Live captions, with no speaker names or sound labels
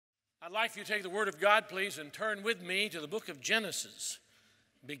I'd like for you to take the Word of God, please, and turn with me to the book of Genesis,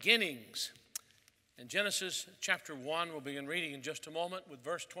 beginnings. In Genesis chapter 1, we'll begin reading in just a moment with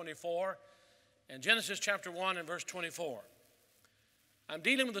verse 24. In Genesis chapter 1 and verse 24, I'm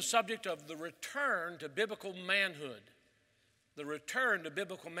dealing with the subject of the return to biblical manhood. The return to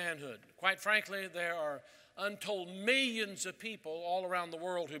biblical manhood. Quite frankly, there are untold millions of people all around the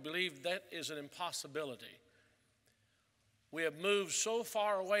world who believe that is an impossibility. We have moved so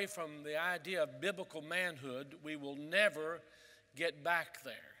far away from the idea of biblical manhood, we will never get back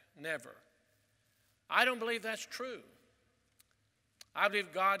there. Never. I don't believe that's true. I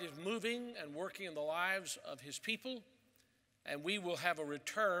believe God is moving and working in the lives of His people, and we will have a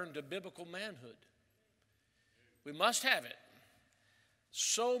return to biblical manhood. We must have it.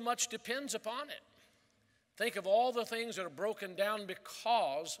 So much depends upon it. Think of all the things that are broken down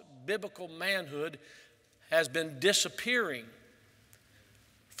because biblical manhood has been disappearing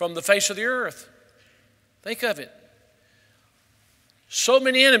from the face of the earth. Think of it. So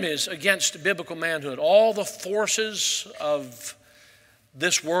many enemies against biblical manhood. All the forces of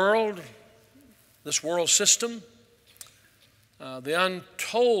this world system, the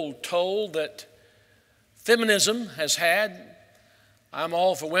untold toll that feminism has had. I'm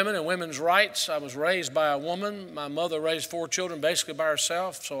all for women and women's rights. I was raised by a woman. My mother raised 4 children basically by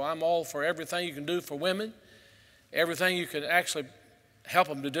herself, so I'm all for everything you can do for women, everything you can actually help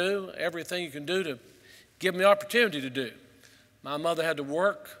them to do, everything you can do to give them the opportunity to do. My mother had to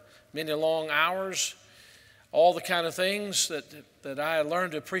work many long hours, all the kind of things that I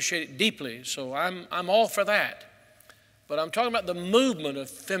learned to appreciate deeply, so I'm all for that. But I'm talking about the movement of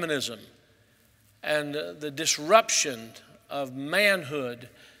feminism and the disruption of manhood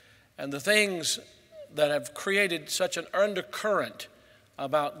and the things that have created such an undercurrent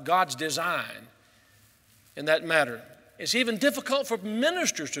about God's design in that matter. It's even difficult for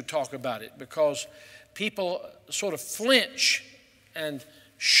ministers to talk about it because people sort of flinch and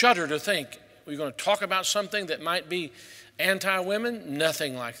shudder to think, we're going to talk about something that might be anti-women?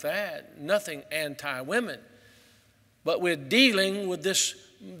 Nothing like that. Nothing anti-women. But we're dealing with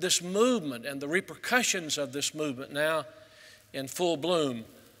this movement and the repercussions of this movement now in full bloom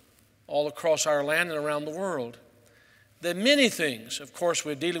all across our land and around the world. There are many things. Of course,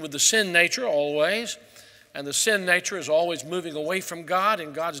 we're dealing with the sin nature always, and the sin nature is always moving away from God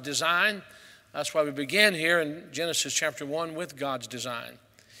and God's design. That's why we begin here in Genesis chapter 1 with God's design.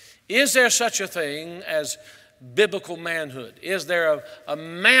 Is there such a thing as biblical manhood? Is there a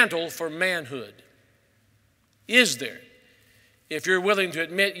mantle for manhood? Is there? If you're willing to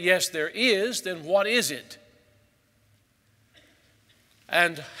admit, yes, there is, then what is it?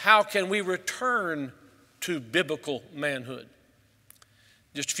 And how can we return to biblical manhood?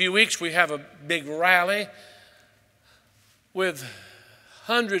 Just a few weeks, we have a big rally with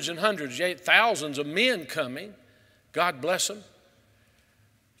hundreds and hundreds, thousands of men coming. God bless them.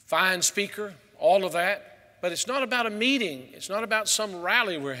 Fine speaker, all of that. But it's not about a meeting. It's not about some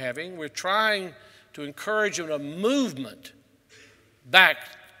rally we're having. We're trying to encourage a movement back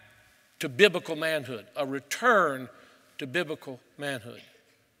to biblical manhood, a return to biblical manhood.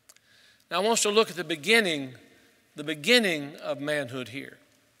 Now I want us to look at the beginning of manhood here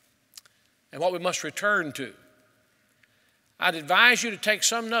and what we must return to. I'd advise you to take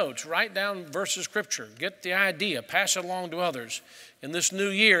some notes, write down verses of Scripture, get the idea, pass it along to others. In this new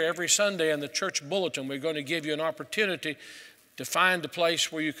year, every Sunday in the church bulletin, we're going to give you an opportunity to find a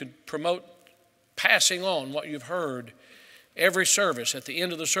place where you can promote passing on what you've heard. Every service, at the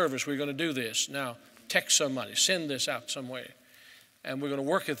end of the service, we're going to do this. Now, text somebody, send this out somewhere. And we're going to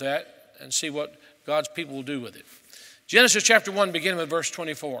work at that and see what God's people will do with it. Genesis chapter 1, beginning with verse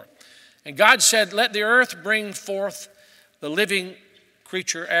 24. And God said, let the earth bring forth the living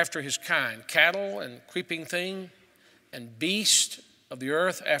creature after his kind, cattle and creeping thing and beast of the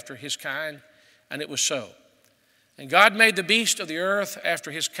earth after his kind. And it was so. And God made the beast of the earth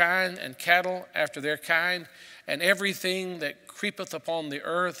after his kind, and cattle after their kind, and everything that creepeth upon the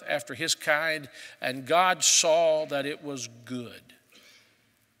earth after his kind. And God saw that it was good.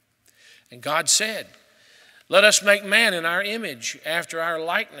 And God said, let us make man in our image, after our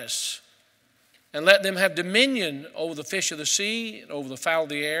likeness, and let them have dominion over the fish of the sea, and over the fowl of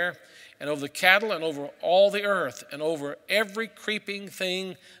the air, and over the cattle, and over all the earth, and over every creeping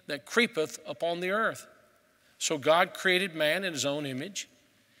thing that creepeth upon the earth. So God created man in his own image.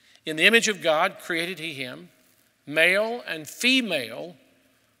 In the image of God created he him. Male and female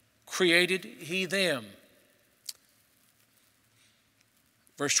created he them.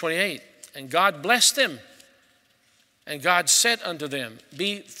 Verse 28, and God blessed them. And God said unto them,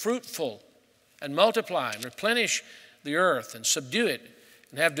 be fruitful and multiply and replenish the earth and subdue it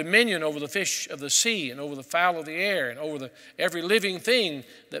and have dominion over the fish of the sea, and over the fowl of the air, and over every living thing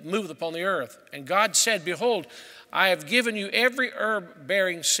that moveth upon the earth. And God said, Behold, I have given you every herb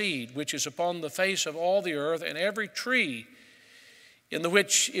bearing seed, which is upon the face of all the earth, and every tree in the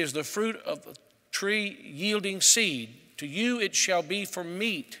which is the fruit of the tree yielding seed. To you it shall be for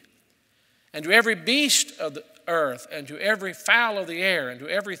meat. And to every beast of the earth, and to every fowl of the air, and to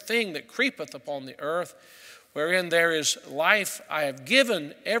every thing that creepeth upon the earth, wherein there is life, I have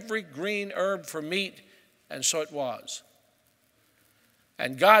given every green herb for meat. And so it was.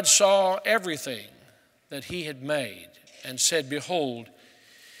 And God saw everything that he had made, and said, Behold,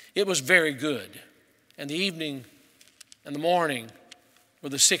 it was very good. And the evening and the morning were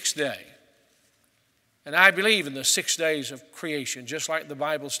the sixth day. And I believe in the 6 days of creation, just like the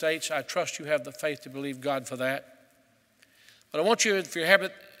Bible states. I trust you have the faith to believe God for that. But I want you, if you're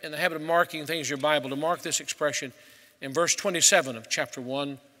in the habit of marking things in your Bible, to mark this expression in verse 27 of chapter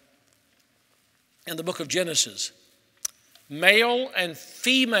 1 in the book of Genesis. Male and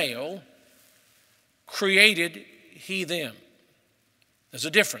female created he them. There's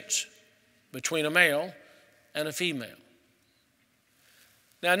a difference between a male and a female.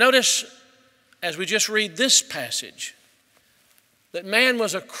 Now notice, as we just read this passage, that man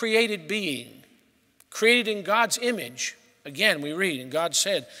was a created being, created in God's image. Again, we read, and God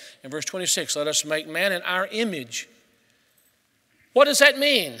said in verse 26, Let us make man in our image. What does that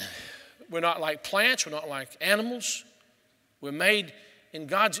mean? We're not like plants, we're not like animals. We're made in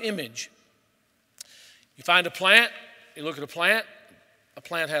God's image. You find a plant, you look at a plant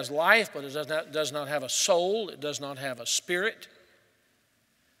has life, but it does not have a soul, it does not have a spirit,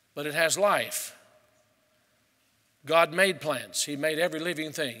 but it has life. God made plants. He made every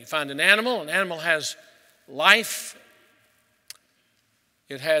living thing. You find an animal has life.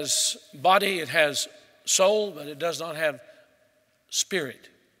 It has body, it has soul, but it does not have spirit.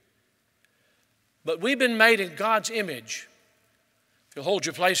 But we've been made in God's image. If you'll hold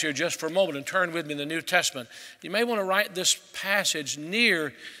your place here just for a moment and turn with me in the New Testament, you may want to write this passage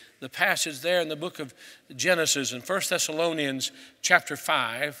near the passage there in the book of Genesis in 1 Thessalonians chapter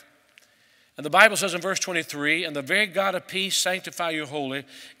 5. And the Bible says in verse 23, And the very God of peace sanctify you wholly,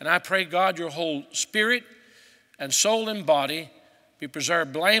 and I pray God your whole spirit and soul and body be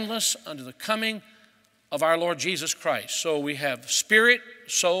preserved blameless unto the coming of our Lord Jesus Christ. So we have spirit,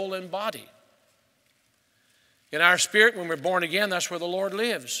 soul, and body. In our spirit, when we're born again, that's where the Lord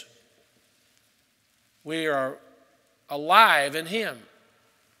lives. We are alive in him.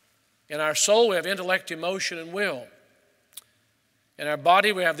 In our soul, we have intellect, emotion, and will. In our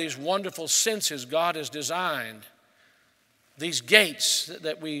body, we have these wonderful senses God has designed, these gates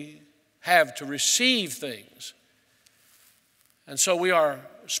that we have to receive things. And so we are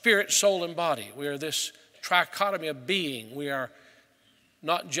spirit, soul, and body. We are this trichotomy of being. We are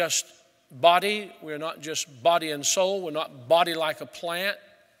not just body. We're not just body and soul. We're not body like a plant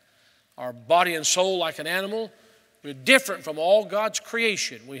or body and soul like an animal. We're different from all God's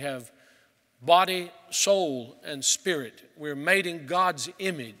creation. We have body, soul, and spirit. We're made in God's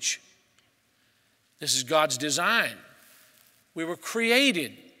image. This is God's design. We were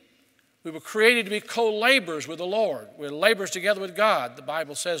created. We were created to be co-laborers with the Lord. We're laborers together with God, the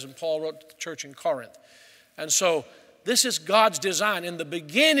Bible says, and Paul wrote to the church in Corinth. And so this is God's design. In the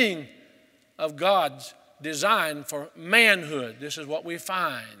beginning of God's design for manhood, this is what we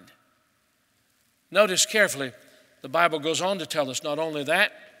find. Notice carefully, the Bible goes on to tell us not only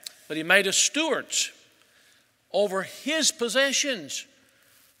that, but he made us stewards over his possessions.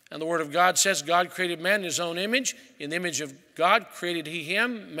 And the Word of God says God created man in his own image. In the image of God created he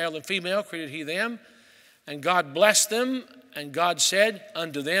him, male and female created he them. And God blessed them, and God said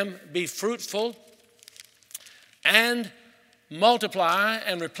unto them, Be fruitful and multiply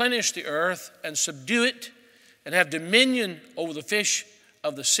and replenish the earth and subdue it and have dominion over the fish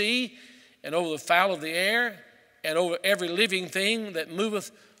of the sea and over the fowl of the air and over every living thing that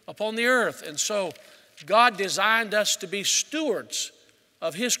moveth upon the earth. And so God designed us to be stewards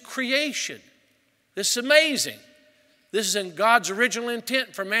of his creation. This is amazing. This is in God's original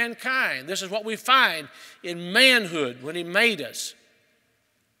intent for mankind. This is what we find in manhood when he made us.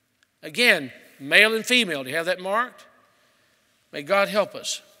 Again, male and female. Do you have that marked? May God help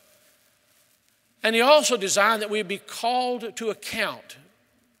us. And he also designed that we be called to account.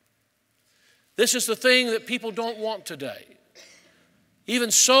 This is the thing that people don't want today.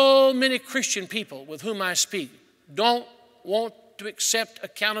 Even so many Christian people with whom I speak don't want to accept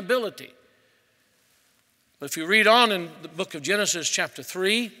accountability. But if you read on in the book of Genesis chapter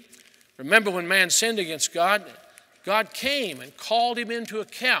 3, remember when man sinned against God, God came and called him into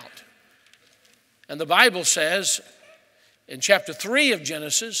account. And the Bible says in chapter 3 of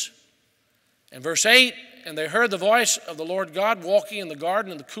Genesis, and verse 8, and they heard the voice of the Lord God walking in the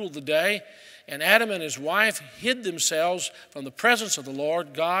garden in the cool of the day, and Adam and his wife hid themselves from the presence of the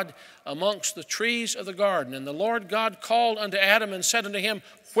Lord God amongst the trees of the garden. And the Lord God called unto Adam and said unto him,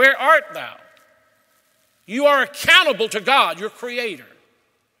 Where art thou? You are accountable to God, your Creator.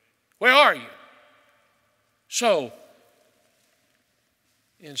 Where are you? So,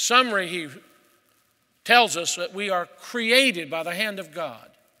 in summary, he tells us that we are created by the hand of God,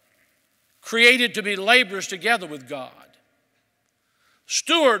 created to be laborers together with God,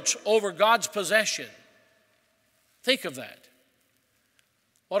 stewards over God's possession. Think of that.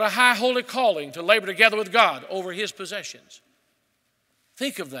 What a high holy calling to labor together with God over His possessions.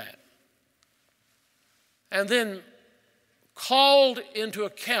 Think of that. And then called into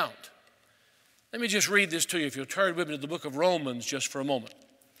account. Let me just read this to you if you'll turn with me to the book of Romans just for a moment.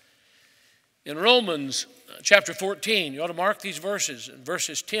 In Romans chapter 14, you ought to mark these verses, in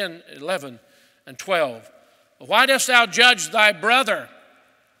verses 10, 11, and 12. Why dost thou judge thy brother?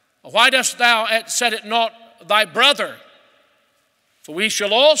 Why dost thou set it not thy brother? For we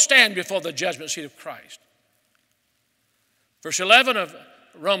shall all stand before the judgment seat of Christ. Verse 11 of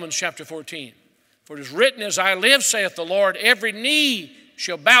Romans chapter 14. For it is written, As I live, saith the Lord, every knee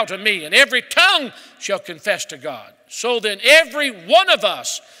shall bow to me, and every tongue shall confess to God. So then every one of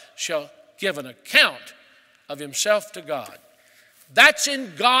us shall give an account of himself to God. That's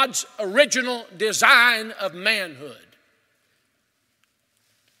in God's original design of manhood.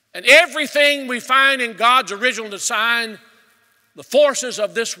 And everything we find in God's original design, the forces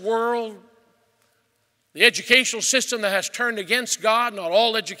of this world, the educational system that has turned against God, not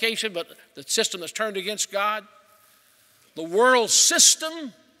all education, but the system that's turned against God, the world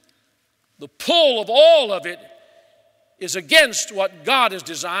system, the pull of all of it is against what God has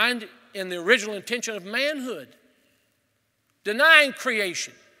designed in the original intention of manhood. Denying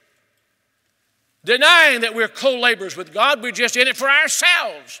creation. Denying that we're co-laborers with God. We're just in it for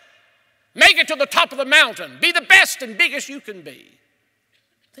ourselves. Make it to the top of the mountain. Be the best and biggest you can be.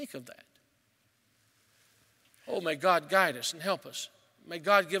 Think of that. Oh, may God guide us and help us. May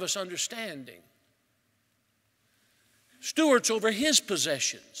God give us understanding. Stewards over His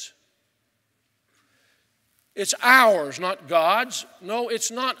possessions. It's ours, not God's. No,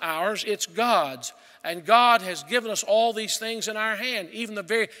 it's not ours, it's God's. And God has given us all these things in our hand, even the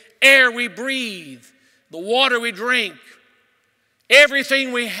very air we breathe, the water we drink,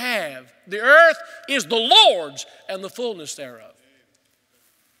 everything we have. The earth is the Lord's and the fullness thereof.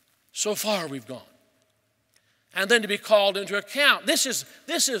 So far we've gone. And then to be called into account. This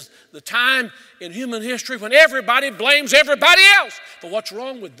is the time in human history when everybody blames everybody else for what's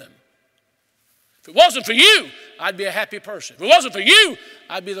wrong with them. If it wasn't for you, I'd be a happy person. If it wasn't for you,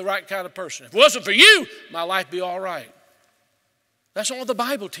 I'd be the right kind of person. If it wasn't for you, my life would be all right. That's not what the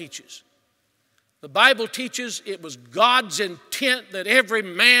Bible teaches. The Bible teaches it was God's intent that every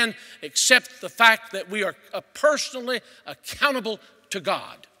man accept the fact that we are personally accountable to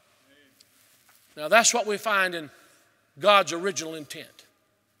God. Now that's what we find in God's original intent.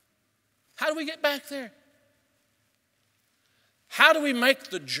 How do we get back there? How do we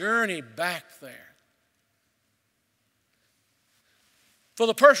make the journey back there? For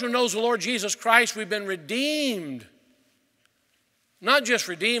the person who knows the Lord Jesus Christ, we've been redeemed. Not just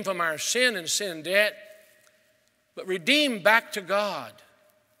redeemed from our sin and sin debt, but redeemed back to God.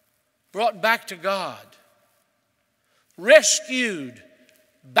 Brought back to God. Rescued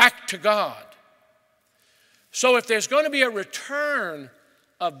back to God. So if there's going to be a return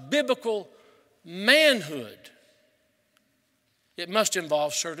of biblical manhood, it must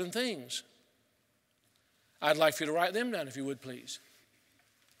involve certain things. I'd like for you to write them down if you would, please.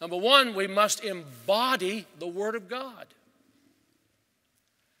 Number one, we must embody the Word of God.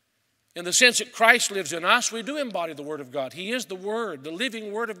 In the sense that Christ lives in us, we do embody the Word of God. He is the Word, the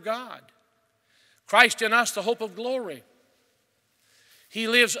living Word of God. Christ in us, the hope of glory. He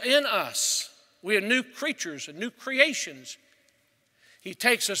lives in us. We are new creatures and new creations. He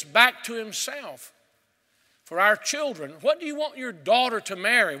takes us back to Himself. For our children, what do you want your daughter to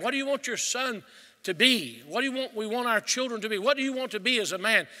marry? What do you want your son to be? What do we want our children to be? What do you want to be as a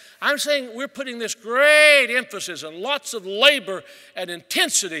man? I'm saying we're putting this great emphasis and lots of labor and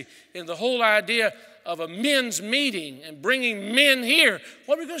intensity in the whole idea of a men's meeting and bringing men here.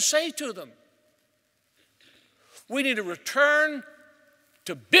 What are we going to say to them? We need to return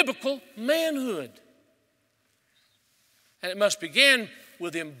to biblical manhood. And it must begin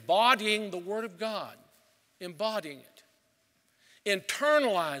with embodying the Word of God. Embodying it.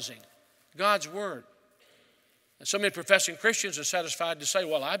 Internalizing God's Word. And so many professing Christians are satisfied to say,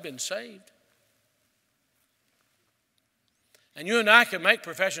 well, I've been saved. And you and I can make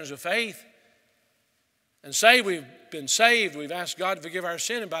professions of faith and say we've been saved, we've asked God to forgive our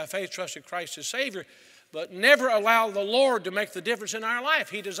sin, and by faith trusted Christ as Savior, but never allow the Lord to make the difference in our life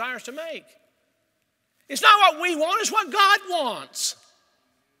He desires to make. It's not what we want, it's what God wants.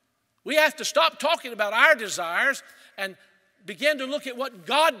 We have to stop talking about our desires and begin to look at what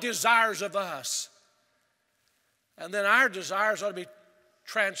God desires of us. And then our desires ought to be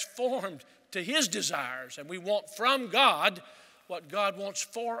transformed to His desires. And we want from God what God wants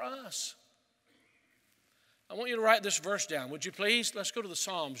for us. I want you to write this verse down, would you please? Let's go to the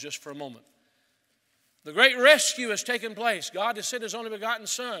Psalms just for a moment. The great rescue has taken place. God has sent His only begotten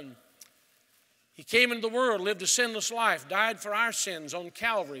Son. He came into the world, lived a sinless life, died for our sins on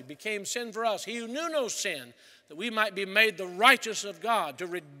Calvary, became sin for us. He who knew no sin, that we might be made the righteousness of God, to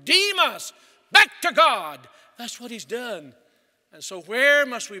redeem us back to God. That's what He's done. And so where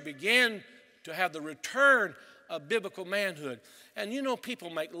must we begin to have the return of biblical manhood? And you know, people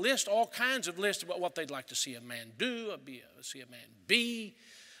make lists, all kinds of lists about what they'd like to see a man do, see a man be.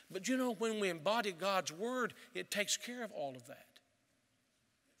 But you know, when we embody God's Word, it takes care of all of that.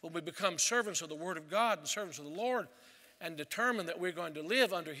 When we become servants of the Word of God and servants of the Lord and determine that we're going to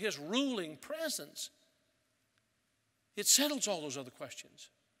live under His ruling presence, it settles all those other questions.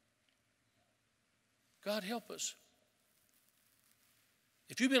 God help us.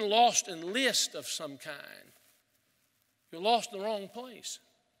 If you've been lost in list of some kind, you're lost in the wrong place.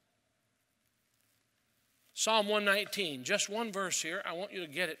 Psalm 119, just one verse here. I want you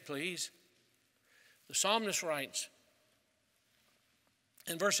to get it, please. The psalmist writes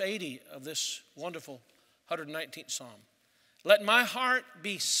in verse 80 of this wonderful 119th Psalm, "Let my heart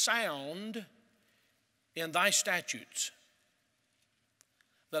be sound in thy statutes,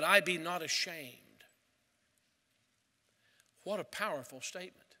 that I be not ashamed." What a powerful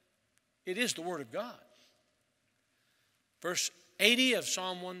statement. It is the Word of God. Verse 80 of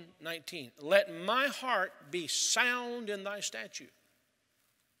Psalm 119, "Let my heart be sound in thy statute."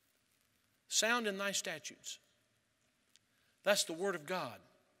 Sound in thy statutes. That's the Word of God.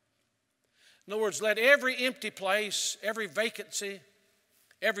 In other words, let every empty place, every vacancy,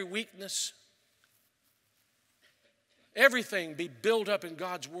 every weakness, everything be built up in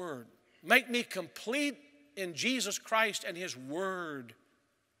God's Word. Make me complete in Jesus Christ and His Word.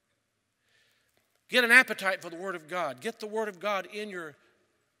 Get an appetite for the Word of God. Get the Word of God in your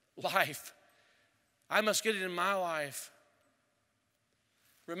life. I must get it in my life.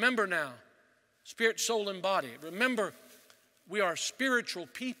 Remember now, spirit, soul, and body. Remember, we are spiritual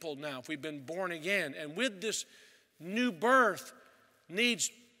people now if we've been born again. And with this new birth needs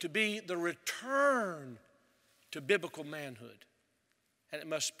to be the return to biblical manhood. And it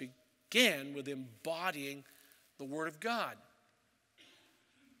must begin with embodying the Word of God.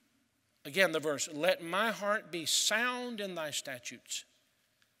 Again, the verse, "Let my heart be sound in thy statutes,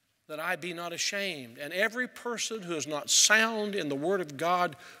 that I be not ashamed." And every person who is not sound in the Word of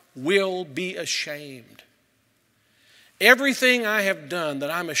God will be ashamed. Everything I have done that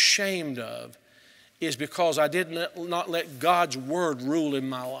I'm ashamed of is because I did not let God's Word rule in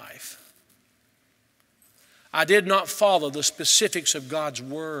my life. I did not follow the specifics of God's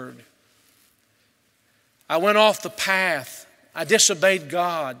Word. I went off the path. I disobeyed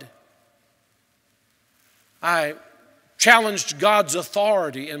God. I challenged God's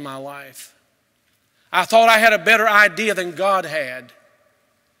authority in my life. I thought I had a better idea than God had.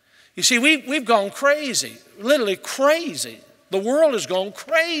 You see, we've gone crazy, literally crazy. The world has gone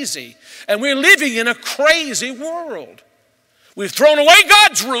crazy, and we're living in a crazy world. We've thrown away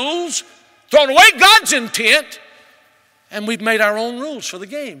God's rules, thrown away God's intent, and we've made our own rules for the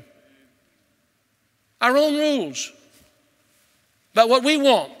game. Our own rules about what we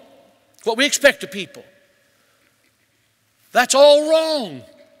want, what we expect of people. That's all wrong.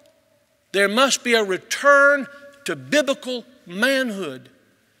 There must be a return to biblical manhood.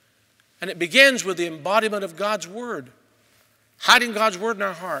 And it begins with the embodiment of God's Word. Hiding God's Word in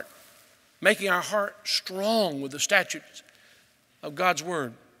our heart. Making our heart strong with the statutes of God's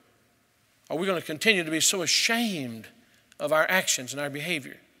Word. Are we going to continue to be so ashamed of our actions and our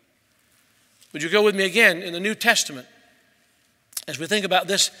behavior? Would you go with me again in the New Testament as we think about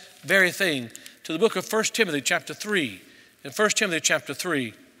this very thing to the book of 1 Timothy chapter 3. In 1 Timothy chapter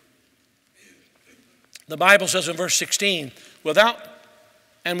 3, the Bible says in verse 16, without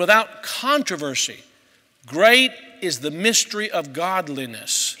controversy, great is the mystery of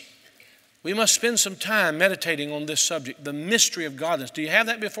godliness. We must spend some time meditating on this subject, the mystery of godliness. Do you have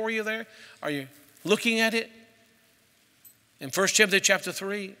that before you there? Are you looking at it? In 1 Timothy chapter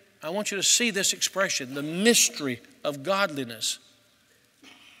 3, I want you to see this expression, the mystery of godliness.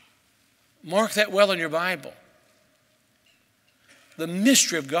 Mark that well in your Bible. The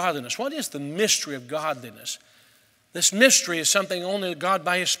mystery of godliness. What is the mystery of godliness? This mystery is something only God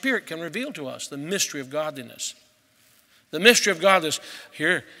by His Spirit can reveal to us. The mystery of godliness. The mystery of godliness.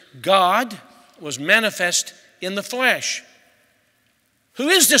 Here, God was manifest in the flesh. Who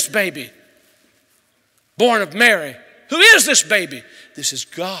is this baby? Born of Mary. Who is this baby? This is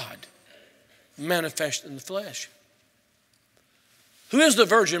God manifest in the flesh. Who is the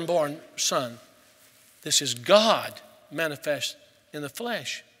virgin-born Son? This is God manifest in the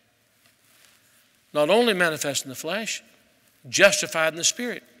flesh. Not only manifest in the flesh, justified in the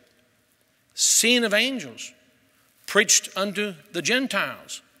Spirit, seen of angels, preached unto the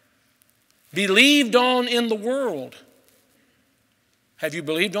Gentiles, believed on in the world. Have you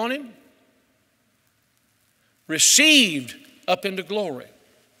believed on Him? Received up into glory.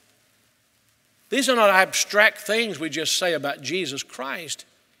 These are not abstract things we just say about Jesus Christ.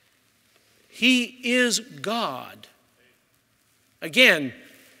 He is God. Again,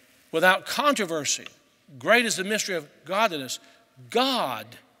 without controversy, great is the mystery of godliness. God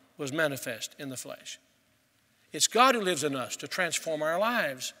was manifest in the flesh. It's God who lives in us to transform our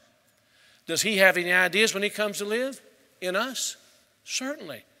lives. Does He have any ideas when He comes to live in us?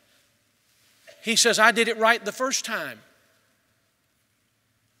 Certainly. He says, I did it right the first time.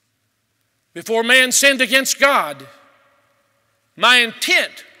 Before man sinned against God, my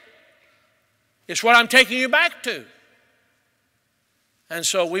intent is what I'm taking you back to. And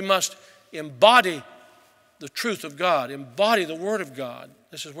so we must embody the truth of God, embody the Word of God.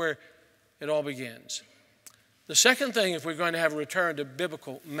 This is where it all begins. The second thing, if we're going to have a return to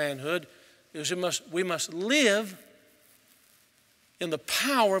biblical manhood, is we must live in the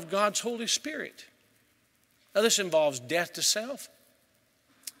power of God's Holy Spirit. Now this involves death to self.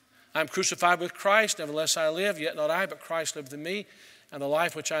 I'm crucified with Christ, nevertheless I live, yet not I, but Christ liveth in me. And the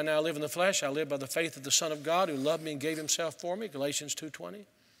life which I now live in the flesh, I live by the faith of the Son of God who loved me and gave Himself for me, Galatians 2:20.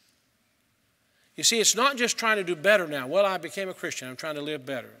 You see, it's not just trying to do better now. Well, I became a Christian, I'm trying to live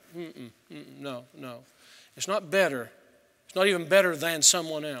better. No. It's not better. It's not even better than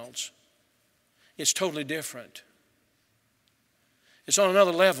someone else. It's totally different. It's on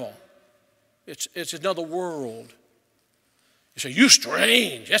another level. It's another world. You say, you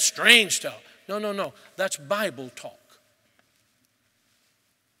strange. That's strange stuff. No. That's Bible talk.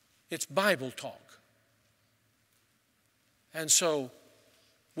 It's Bible talk. And so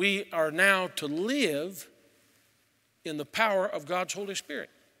we are now to live in the power of God's Holy Spirit.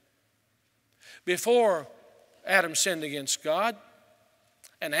 Before Adam sinned against God,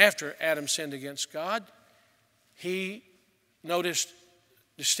 and after Adam sinned against God, he noticed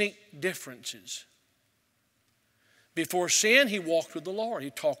distinct differences. Before sin, he walked with the Lord. He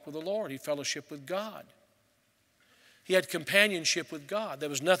talked with the Lord. He fellowshiped with God. He had companionship with God. There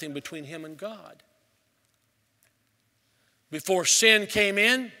was nothing between him and God. Before sin came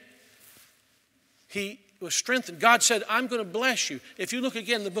in, he was strengthened. God said, I'm going to bless you. If you look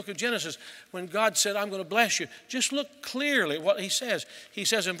again in the book of Genesis, when God said, I'm going to bless you, just look clearly at what He says. He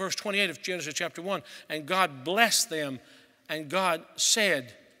says in verse 28 of Genesis chapter 1, and God blessed them, and God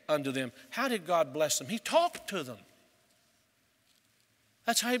said unto them. How did God bless them? He talked to them.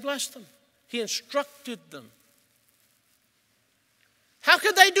 That's how He blessed them. He instructed them. How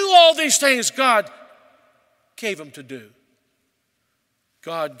could they do all these things God gave them to do?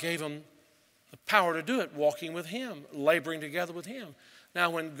 God gave them the power to do it, walking with Him, laboring together with Him.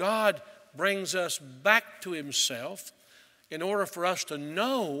 Now, when God brings us back to Himself, in order for us to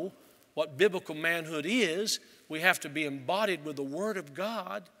know what biblical manhood is, we have to be embodied with the Word of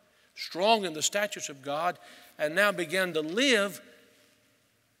God, strong in the statutes of God, and now begin to live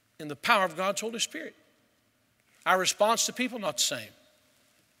in the power of God's Holy Spirit. Our response to people, not the same.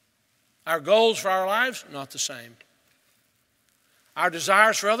 Our goals for our lives, not the same. Our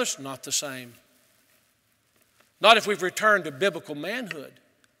desires for others, not the same. Not if we've returned to biblical manhood.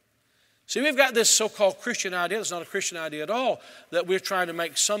 See, we've got this so-called Christian idea, it's not a Christian idea at all, that we're trying to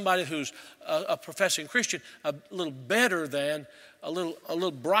make somebody who's a professing Christian a little better than, a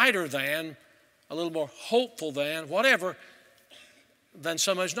little brighter than, a little more hopeful than, whatever, than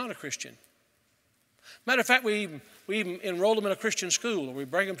somebody who's not a Christian. Matter of fact, we even enroll them in a Christian school, or we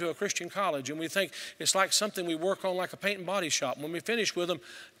bring them to a Christian college, and we think it's like something we work on like a paint and body shop. When we finish with them,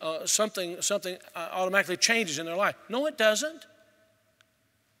 something automatically changes in their life. No, it doesn't.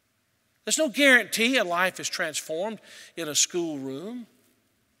 There's no guarantee a life is transformed in a schoolroom.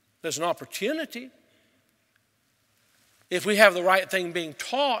 There's an opportunity. If we have the right thing being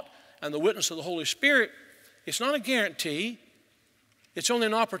taught and the witness of the Holy Spirit, it's not a guarantee. It's only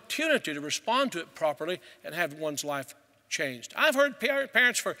an opportunity to respond to it properly and have one's life changed. I've heard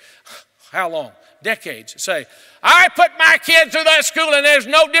parents for how long? Decades. Say, I put my kids through that school and there's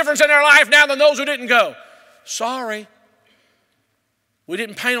no difference in their life now than those who didn't go. Sorry. We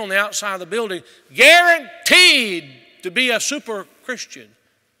didn't paint on the outside of the building. Guaranteed to be a super Christian.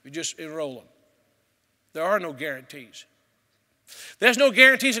 You just enroll them. There are no guarantees. There's no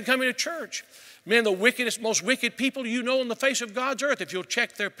guarantees in coming to church. Men, the wickedest, most wicked people you know on the face of God's earth, if you'll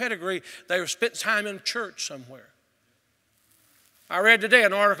check their pedigree, they have spent time in church somewhere. I read today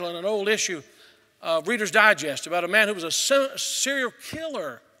an article in an old issue of Reader's Digest about a man who was a serial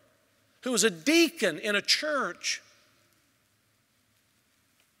killer, who was a deacon in a church,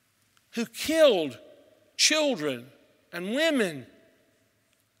 who killed children and women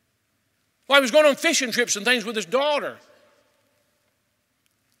while he was going on fishing trips and things with his daughter.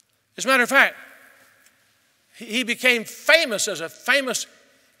 As a matter of fact, he became famous as a famous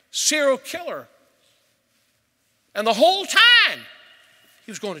serial killer. And the whole time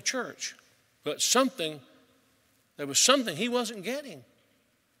he was going to church. But there was something he wasn't getting.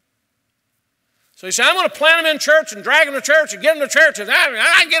 So he said, I'm going to plant him in church and drag him to church and get him to church. And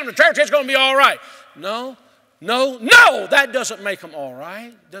I can get him to church, it's going to be all right. No, that doesn't make them all right.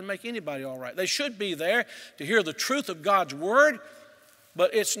 It doesn't make anybody all right. They should be there to hear the truth of God's word,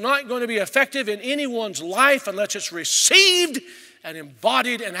 but it's not going to be effective in anyone's life unless it's received and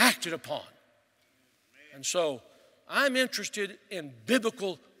embodied and acted upon. And so I'm interested in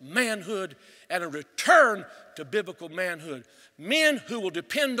biblical manhood and a return to biblical manhood. Men who will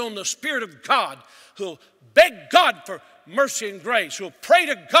depend on the Spirit of God, who will beg God for mercy and grace, who will pray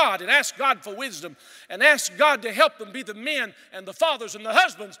to God and ask God for wisdom and ask God to help them be the men and the fathers and the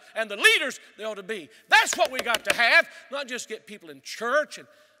husbands and the leaders they ought to be. That's what we got to have, not just get people in church and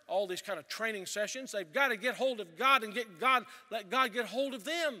all these kind of training sessions. They've got to get hold of God and let God get hold of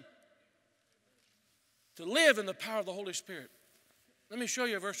them to live in the power of the Holy Spirit. Let me show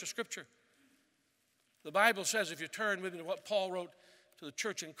you a verse of Scripture. The Bible says, if you turn with me to what Paul wrote to the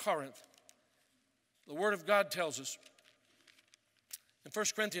church in Corinth, the Word of God tells us in 1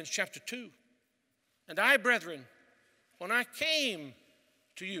 Corinthians chapter 2, and I, brethren, when I came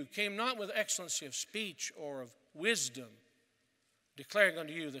to you, came not with excellency of speech or of wisdom, declaring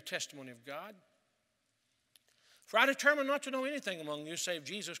unto you the testimony of God. For I determined not to know anything among you save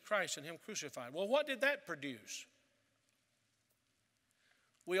Jesus Christ and Him crucified. Well, what did that produce?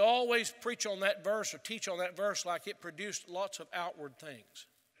 We always preach on that verse or teach on that verse like it produced lots of outward things.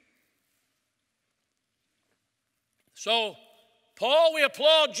 So, Paul, we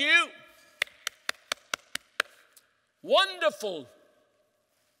applaud you. Wonderful.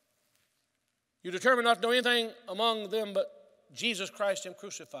 You determined not to know anything among them but Jesus Christ and Him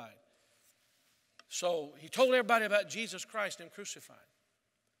crucified. So he told everybody about Jesus Christ and Him crucified.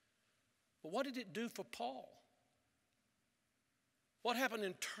 But what did it do for Paul? What happened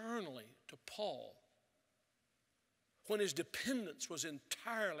internally to Paul when his dependence was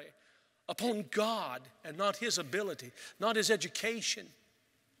entirely upon God and not his ability, not his education,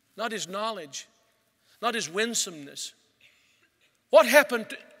 not his knowledge, not his winsomeness? What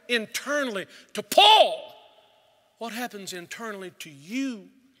happened internally to Paul? What happens internally to you?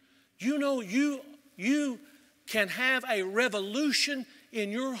 You know, you can have a revolution in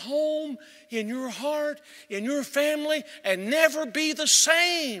your home, in your heart, in your family, and never be the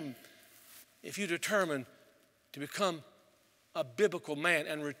same if you determine to become a biblical man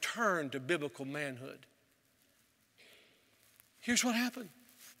and return to biblical manhood. Here's what happened.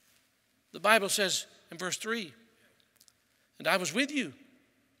 The Bible says in verse 3, and I was with you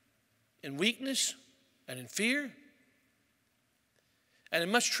in weakness and in fear and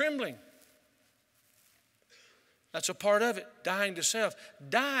in much trembling. That's a part of it, dying to self.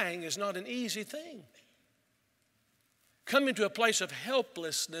 Dying is not an easy thing. Coming to a place of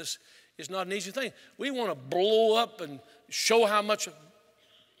helplessness is not an easy thing. We want to blow up and show how much,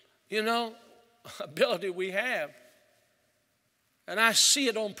 ability we have. And I see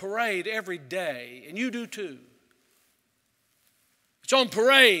it on parade every day, and you do too. It's on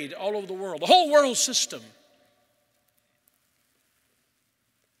parade all over the world, the whole world system.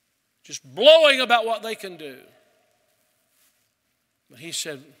 Just blowing about what they can do. But he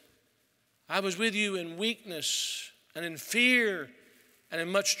said, I was with you in weakness and in fear and in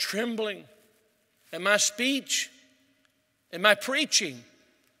much trembling. And my speech and my preaching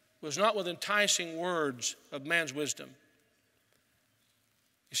was not with enticing words of man's wisdom.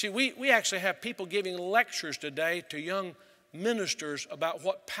 You see, we actually have people giving lectures today to young ministers about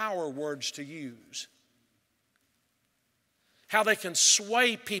what power words to use. How they can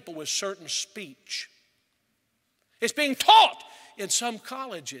sway people with certain speech. It's being taught in some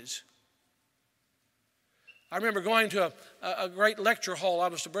colleges. I remember going to a great lecture hall. I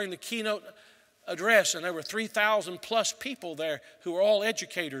was to bring the keynote address, and there were 3,000 plus people there who were all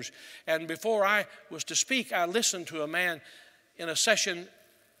educators. And before I was to speak, I listened to a man in a session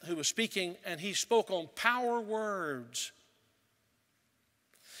who was speaking, and he spoke on power words.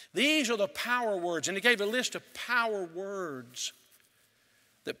 These are the power words, and he gave a list of power words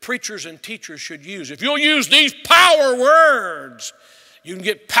that preachers and teachers should use. If you'll use these power words, you can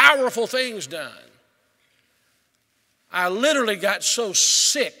get powerful things done. I literally got so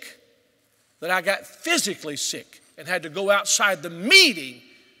sick that I got physically sick and had to go outside the meeting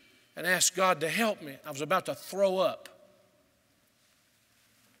and ask God to help me. I was about to throw up.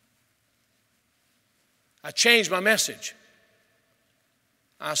 I changed my message.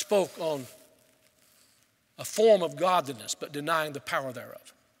 I spoke on a form of godliness, but denying the power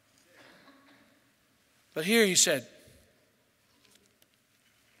thereof. But here he said,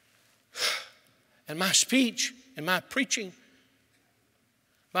 and my speech and my preaching.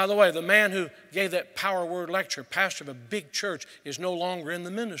 By the way, the man who gave that power word lecture, pastor of a big church, is no longer in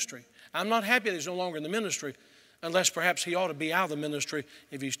the ministry. I'm not happy that he's no longer in the ministry, unless perhaps he ought to be out of the ministry.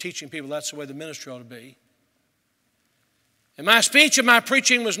 If he's teaching people, that's the way the ministry ought to be. And my speech and my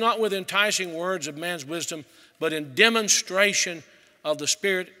preaching was not with enticing words of man's wisdom, but in demonstration of the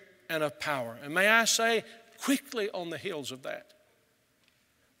Spirit and of power. And may I say, quickly on the heels of that,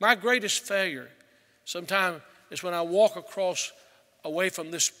 my greatest failure sometimes is when I walk away from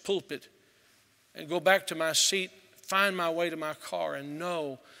this pulpit and go back to my seat, find my way to my car, and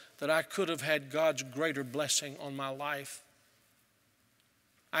know that I could have had God's greater blessing on my life.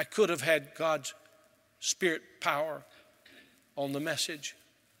 I could have had God's Spirit power on the message.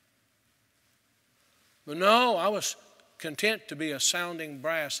 But no, I was content to be a sounding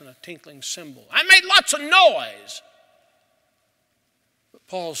brass and a tinkling cymbal. I made lots of noise. But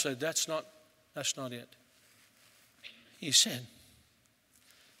Paul said, that's not it. He said,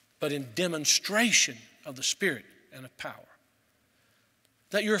 but in demonstration of the Spirit and of power,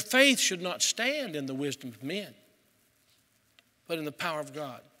 that your faith should not stand in the wisdom of men, but in the power of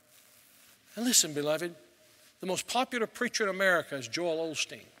God. And listen, beloved, the most popular preacher in America is Joel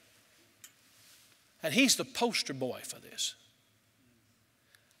Osteen. And he's the poster boy for this.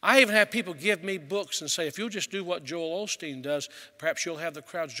 I even have people give me books and say, if you'll just do what Joel Osteen does, perhaps you'll have the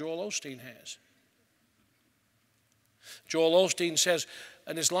crowds Joel Osteen has. Joel Osteen says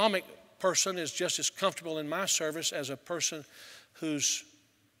an Islamic person is just as comfortable in my service as a person who's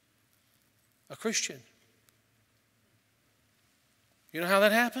a Christian. You know how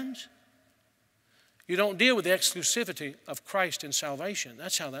that happens? You don't deal with the exclusivity of Christ in salvation.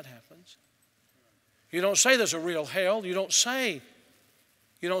 That's how that happens. You don't say there's a real hell. You don't say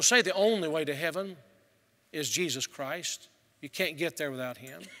the only way to heaven is Jesus Christ. You can't get there without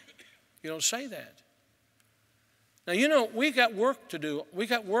Him. You don't say that. Now, you know, we've got work to do. We've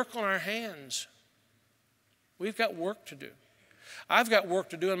got work on our hands. We've got work to do. I've got work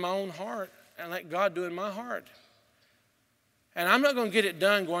to do in my own heart and let God do in my heart. And I'm not going to get it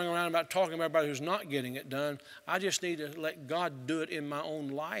done going around about talking about everybody who's not getting it done. I just need to let God do it in my own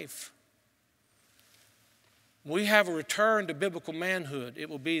life. We have a return to biblical manhood. It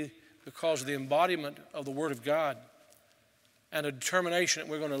will be because of the embodiment of the Word of God and a determination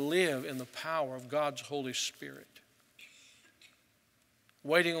that we're going to live in the power of God's Holy Spirit.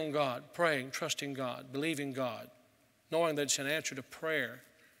 Waiting on God, praying, trusting God, believing God, knowing that it's an answer to prayer.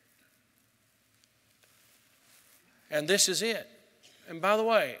 And this is it. And by the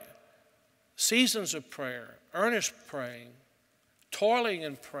way, seasons of prayer, earnest praying, toiling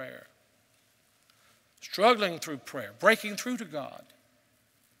in prayer, struggling through prayer, breaking through to God,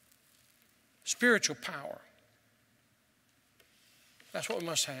 spiritual power. That's what we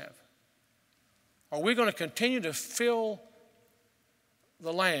must have. Are we going to continue to fill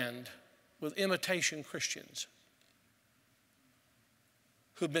the land with imitation Christians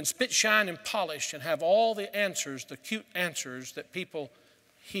who've been spit, shine, and polished and have all the answers, the cute answers that people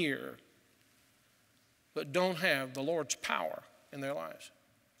hear, but don't have the Lord's power in their lives?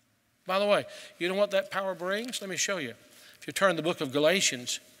 By the way, you know what that power brings? Let me show you. If you turn to the book of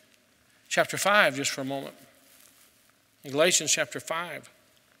Galatians, chapter 5, just for a moment. In Galatians chapter 5,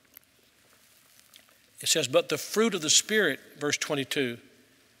 it says, but the fruit of the Spirit, verse 22,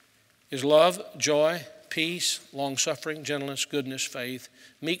 is love, joy, peace, long-suffering, gentleness, goodness, faith,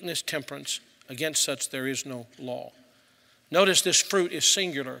 meekness, temperance. Against such there is no law. Notice this fruit is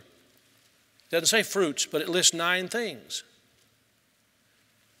singular. It doesn't say fruits, but it lists 9 things.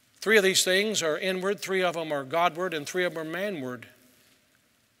 3 of these things are inward, 3 of them are Godward, and 3 of them are manward.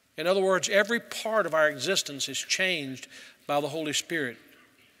 In other words, every part of our existence is changed by the Holy Spirit.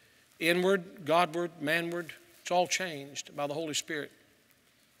 inward, Godward, manward, it's all changed by the Holy Spirit.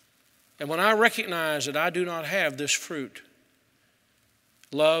 And when I recognize that I do not have this fruit,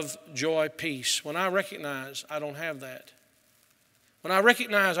 love, joy, peace, when I recognize I don't have that, when I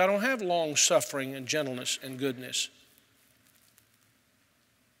recognize I don't have long suffering and gentleness and goodness,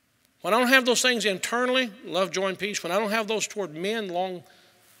 when I don't have those things internally, love, joy, and peace, when I don't have those toward men,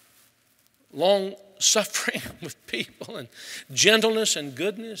 long suffering with people and gentleness and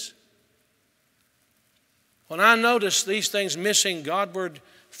goodness, when I notice these things missing, Godward,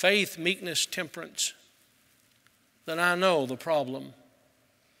 faith, meekness, temperance, then I know the problem.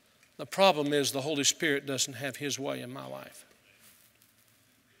 The problem is the Holy Spirit doesn't have His way in my life.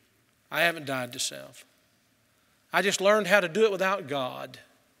 I haven't died to self. I just learned how to do it without God.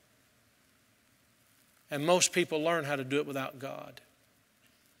 And most people learn how to do it without God.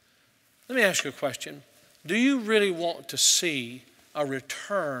 Let me ask you a question. Do you really want to see a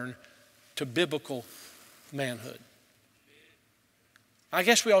return to biblical manhood? I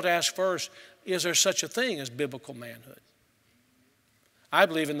guess we ought to ask first, is there such a thing as biblical manhood? I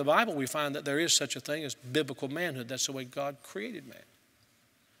believe in the Bible we find that there is such a thing as biblical manhood. That's the way God created man.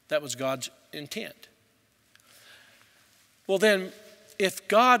 That was God's intent. Well then, if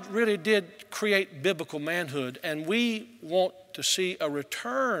God really did create biblical manhood and we want to see a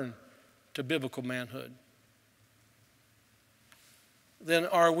return to biblical manhood, then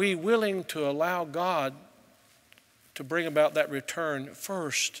are we willing to allow God to bring about that return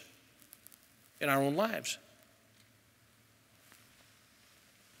first in our own lives?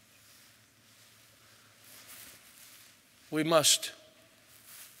 We must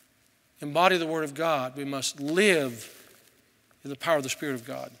embody the Word of God. We must live in the power of the Spirit of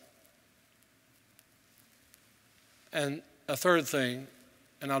God. And a third thing,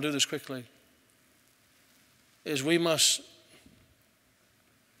 and I'll do this quickly, is we must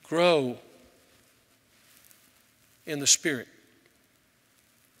grow in the Spirit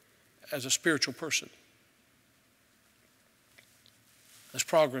as a spiritual person. There's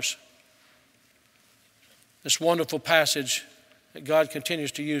progress. This wonderful passage that God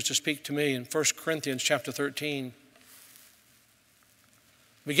continues to use to speak to me in 1 Corinthians chapter 13.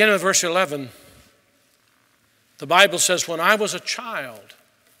 Beginning with verse 11, the Bible says, when I was a child,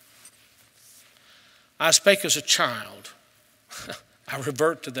 I spake as a child. I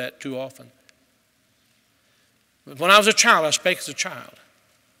revert to that too often. But when I was a child, I spake as a child.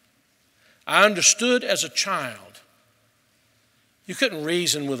 I understood as a child. You couldn't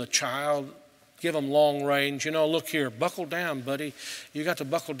reason with a child, give them long range. Look here, buckle down, buddy. You got to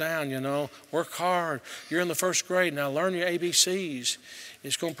buckle down, Work hard. You're in the first grade. Now learn your ABCs.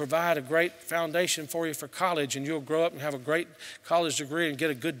 It's going to provide a great foundation for you for college, and you'll grow up and have a great college degree and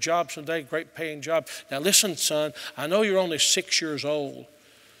get a good job someday, great paying job. Now listen, son, I know you're only 6 years old.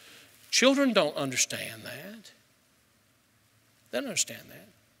 Children don't understand that. They don't understand that.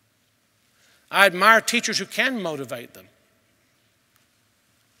 I admire teachers who can motivate them.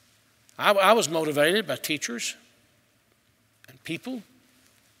 I was motivated by teachers and people. A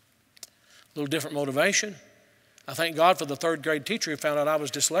little different motivation. I thank God for the third grade teacher who found out I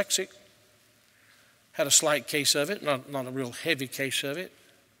was dyslexic. Had a slight case of it, not a real heavy case of it.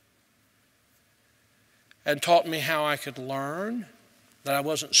 And taught me how I could learn, that I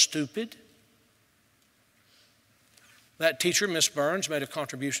wasn't stupid. That teacher, Miss Burns, made a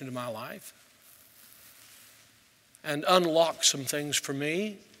contribution to my life and unlocked some things for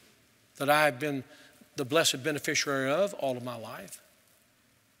me that I've been the blessed beneficiary of all of my life.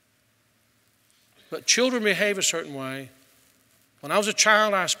 But children behave a certain way. When I was a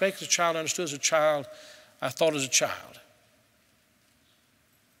child, I spake as a child, I understood as a child, I thought as a child.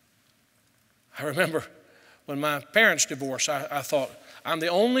 I remember when my parents divorced, I thought, I'm the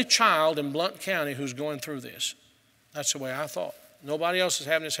only child in Blount County who's going through this. That's the way I thought. Nobody else is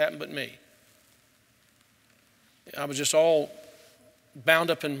having this happen but me. I was just all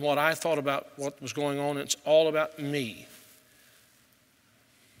bound up in what I thought about what was going on. It's all about me.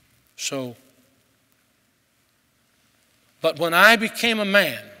 But when I became a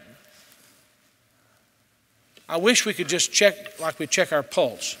man, I wish we could just check like we check our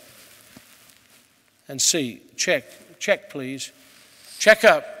pulse and see. Check please. Check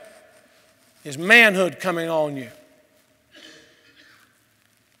up. Is manhood coming on you?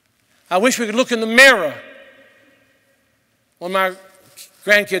 I wish we could look in the mirror. When my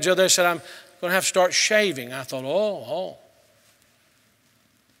grandkids the other day said, I'm going to have to start shaving, I thought, oh.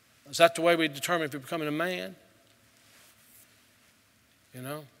 Is that the way we determine if you're becoming a man?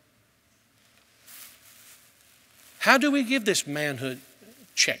 How do we give this manhood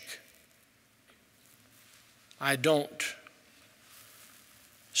check? I don't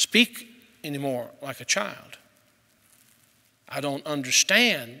speak anymore like a child. I don't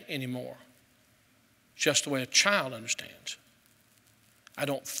understand anymore just the way a child understands. I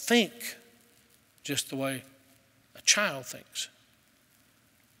don't think just the way a child thinks.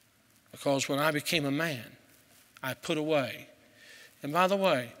 Because when I became a man, I put away. And by the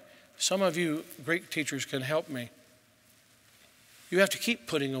way, some of you Greek teachers can help me. You have to keep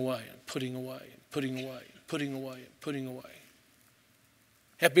putting away and putting away and putting away and putting away and putting away.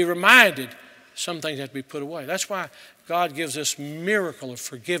 You have to be reminded some things have to be put away. That's why God gives this miracle of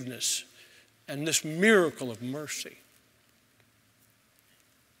forgiveness and this miracle of mercy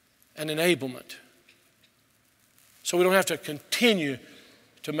and enablement. So we don't have to continue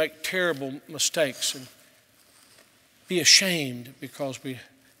to make terrible mistakes and be ashamed because we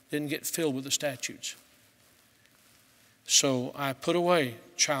didn't get filled with the statutes. So I put away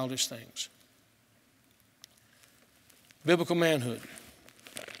childish things. Biblical manhood.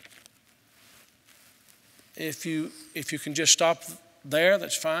 If you can just stop there,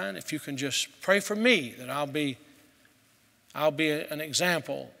 that's fine. If you can just pray for me that I'll be an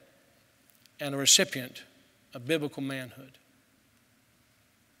example and a recipient of biblical manhood.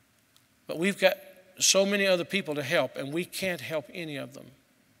 But we've got so many other people to help, and we can't help any of them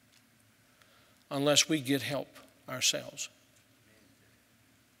unless we get help ourselves.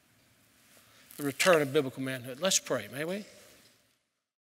 The return of biblical manhood. Let's pray, may we?